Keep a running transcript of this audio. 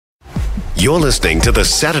You're listening to the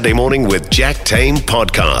Saturday Morning with Jack Tame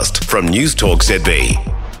podcast from News Talk ZB.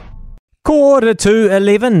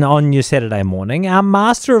 11:45 on your Saturday morning. Our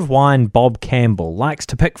master of wine, Bob Campbell, likes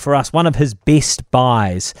to pick for us one of his best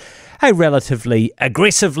buys. A relatively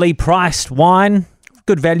aggressively priced wine,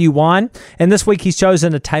 good value wine. And this week he's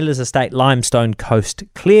chosen a Taylor's Estate Limestone Coast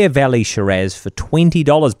Clare Valley Shiraz for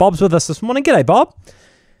 $20. Bob's with us this morning. G'day, Bob.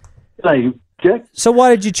 G'day, Jack. So why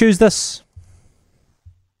did you choose this?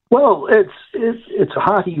 Well, it's a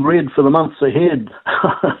hearty red for the months ahead.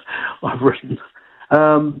 I've written.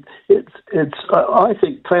 I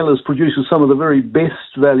think Taylor's produces some of the very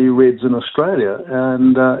best value reds in Australia,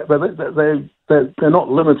 and but they're not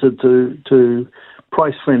limited to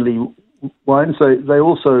price friendly wines. They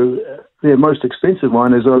also their most expensive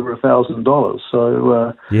wine is over $1,000.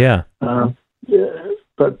 So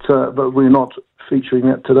but we're not featuring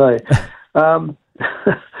that today.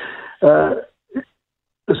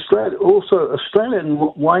 Australian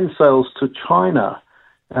wine sales to China,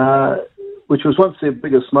 which was once their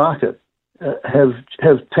biggest market, have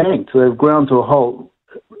tanked. They've ground to a halt,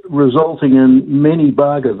 resulting in many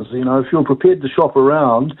bargains. You know, if you're prepared to shop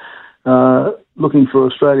around looking for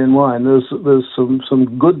Australian wine, there's some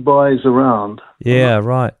good buys around. Yeah,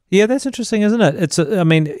 right. Yeah, that's interesting, isn't it?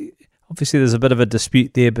 Obviously there's a bit of a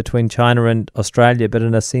dispute there between China and Australia, but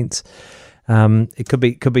in a sense, it could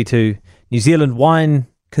be to New Zealand wine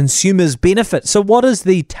consumers' benefit. So what does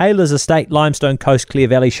the Taylor's Estate Limestone Coast Clare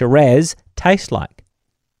Valley Shiraz taste like?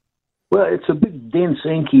 Well, it's a big, dense,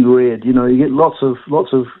 inky red. You know, you get lots of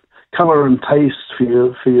colour and taste for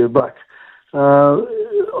your buck.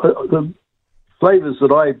 The flavours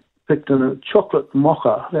that I picked in a chocolate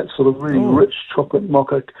mocha, that sort of really rich chocolate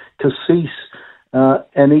mocha, cassis,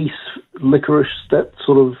 anise, licorice, that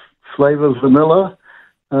sort of flavour, vanilla,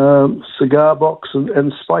 cigar box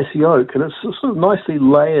and spicy oak, and it's sort of nicely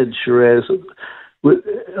layered Shiraz.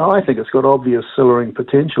 I think it's got obvious cellaring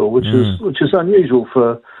potential, which is unusual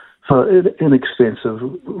for inexpensive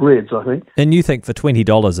reds, I think. And you think for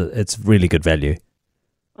 $20 it's really good value?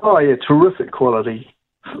 Oh yeah, terrific quality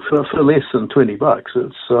for less than $20.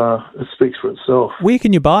 It speaks for itself. Where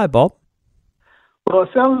can you buy it, Bob? Well, I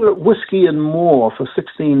found it at Whiskey and More for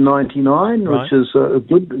 $16.99, right, which is a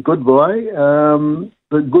good buy.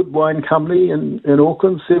 The Good Wine Company in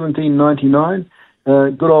Auckland, $17.99.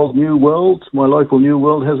 Good old New World, my local New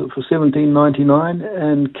World, has it for $17.99,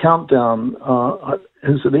 and Countdown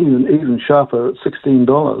has it even sharper at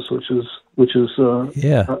 $16, which is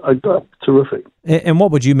terrific. And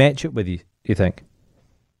what would you match it with? Do you think?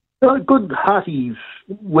 A good hearty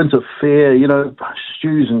winter fare, you know,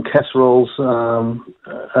 stews and casseroles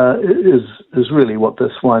is really what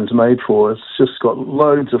this wine's made for. It's just got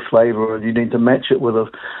loads of flavour, and you need to match it with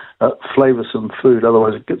a flavoursome food,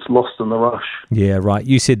 otherwise it gets lost in the rush. Yeah, right.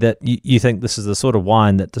 You said that you think this is the sort of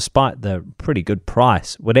wine that, despite the pretty good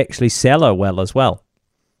price, would actually sell well as well.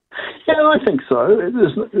 Yeah, I think so.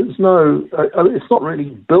 It's not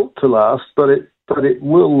really built to last, but it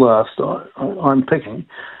will last. I'm picking.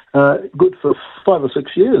 Good for 5 or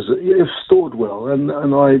 6 years if stored well, and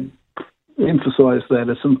I emphasise that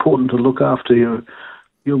it's important to look after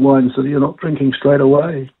your wines so that you're not drinking straight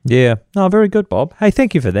away. Yeah, no, very good, Bob. Hey,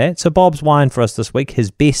 thank you for that. So Bob's wine for us this week,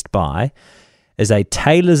 his best buy, is a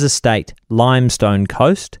Taylor's Estate Limestone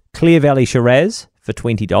Coast Clare Valley Shiraz for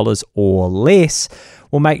 $20 or less.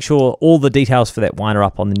 We'll make sure all the details for that wine are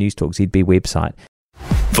up on the News Talk ZB website.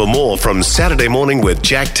 For more from Saturday Morning with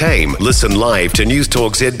Jack Tame, listen live to News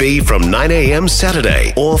Talk ZB from 9 a.m.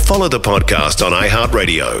 Saturday, or follow the podcast on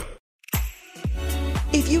iHeartRadio.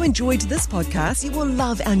 If you enjoyed this podcast, you will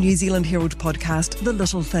love our New Zealand Herald podcast, The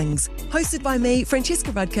Little Things, hosted by me,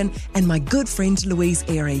 Francesca Rudkin, and my good friend Louise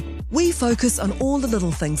Airy. We focus on all the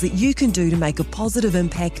little things that you can do to make a positive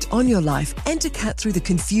impact on your life and to cut through the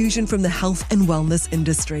confusion from the health and wellness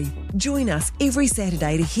industry. Join us every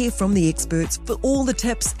Saturday to hear from the experts for all the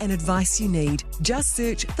tips and advice you need. Just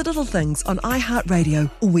search The Little Things on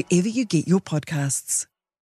iHeartRadio or wherever you get your podcasts.